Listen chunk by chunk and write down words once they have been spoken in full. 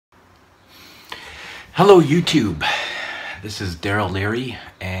Hello YouTube, this is Daryl Leary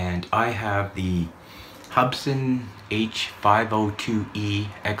and I have the Hubsan H502E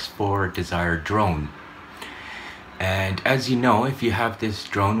X4 Desire drone. And as you know, if you have this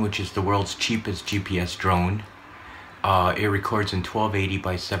drone, which is the world's cheapest GPS drone, it records in 1280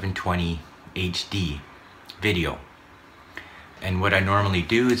 by 720 HD video. And what I normally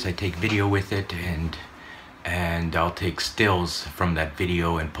do is I take video with it and I'll take stills from that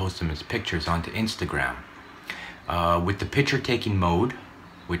video and post them as pictures onto Instagram. With the picture taking mode,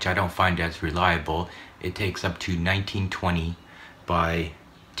 which I don't find as reliable, it takes up to 1920 by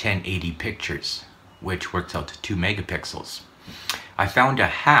 1080 pictures, which works out to 2 megapixels. I found a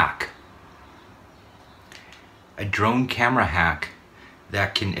hack, a drone camera hack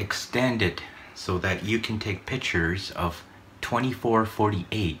that can extend it so that you can take pictures of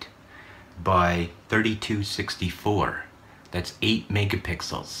 2448 by 3264. That's 8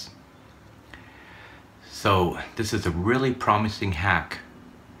 megapixels. So this is a really promising hack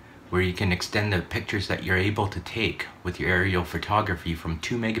where you can extend the pictures that you're able to take with your aerial photography from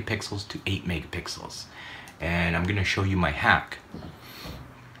 2 megapixels to 8 megapixels. And I'm going to show you my hack.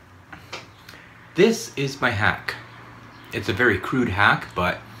 This is my hack. It's a very crude hack,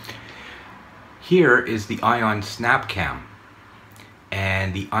 but here is the Ion SnapCam.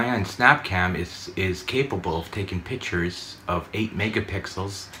 And the Ion SnapCam is capable of taking pictures of 8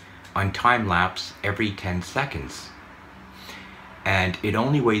 megapixels on time-lapse every 10 seconds. And it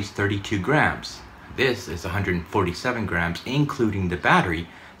only weighs 32 grams. This is 147 grams, including the battery,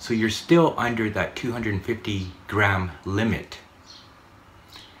 so you're still under that 250 gram limit,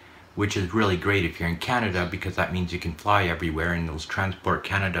 which is really great if you're in Canada, because that means you can fly everywhere and those Transport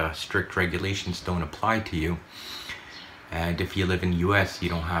Canada strict regulations don't apply to you. And if you live in the US, you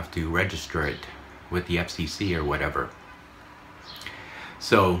don't have to register it with the FCC or whatever.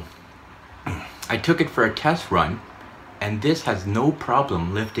 So I took it for a test run, and this has no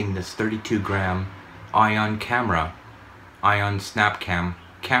problem lifting this 32 gram Ion SnapCam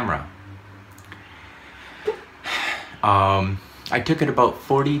camera. I took it about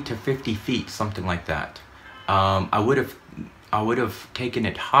 40 to 50 feet, something like that. I would have taken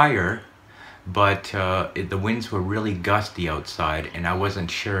it higher, but the winds were really gusty outside, and I wasn't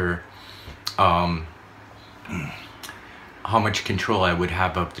sure how much control I would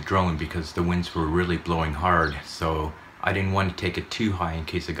have of the drone because the winds were really blowing hard. So I didn't want to take it too high in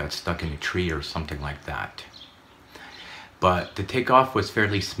case it got stuck in a tree or something like that. But the takeoff was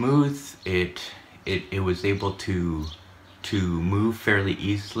fairly smooth. It was able to move fairly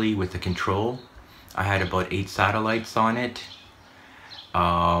easily with the control. I had about 8 satellites on it.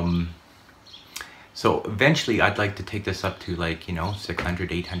 So eventually I'd like to take this up to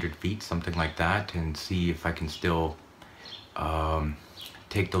 600, 800 feet, something like that, and see if I can still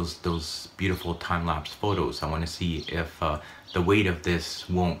take those beautiful time-lapse photos. I want to see if the weight of this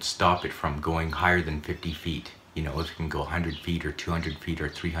won't stop it from going higher than 50 feet. If it can go 100 feet or 200 feet or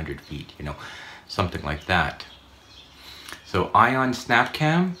 300 feet, something like that. So Ion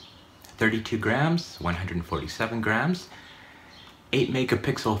SnapCam, 32 grams, 147 grams. 8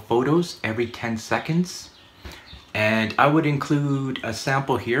 megapixel photos every 10 seconds. And I would include a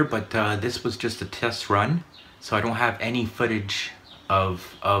sample here, but this was just a test run, so I don't have any footage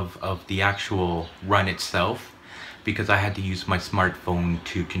of the actual run itself, because I had to use my smartphone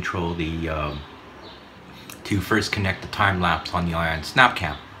to control the to first connect the time lapse on the Ion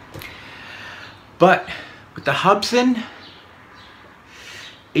SnapCam. But with the Hubsan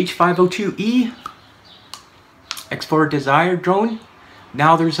H502E X4 Desire drone,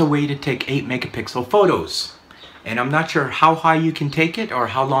 now there's a way to take 8 megapixel photos. And I'm not sure how high you can take it or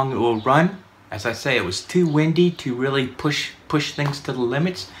how long it will run. As I say, it was too windy to really push things to the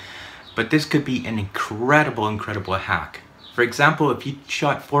limits. But this could be an incredible hack. For example, if you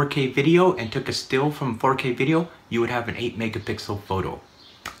shot 4K video and took a still from 4K video, you would have an 8 megapixel photo.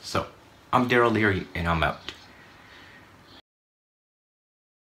 So, I'm Daryl Leary and I'm out.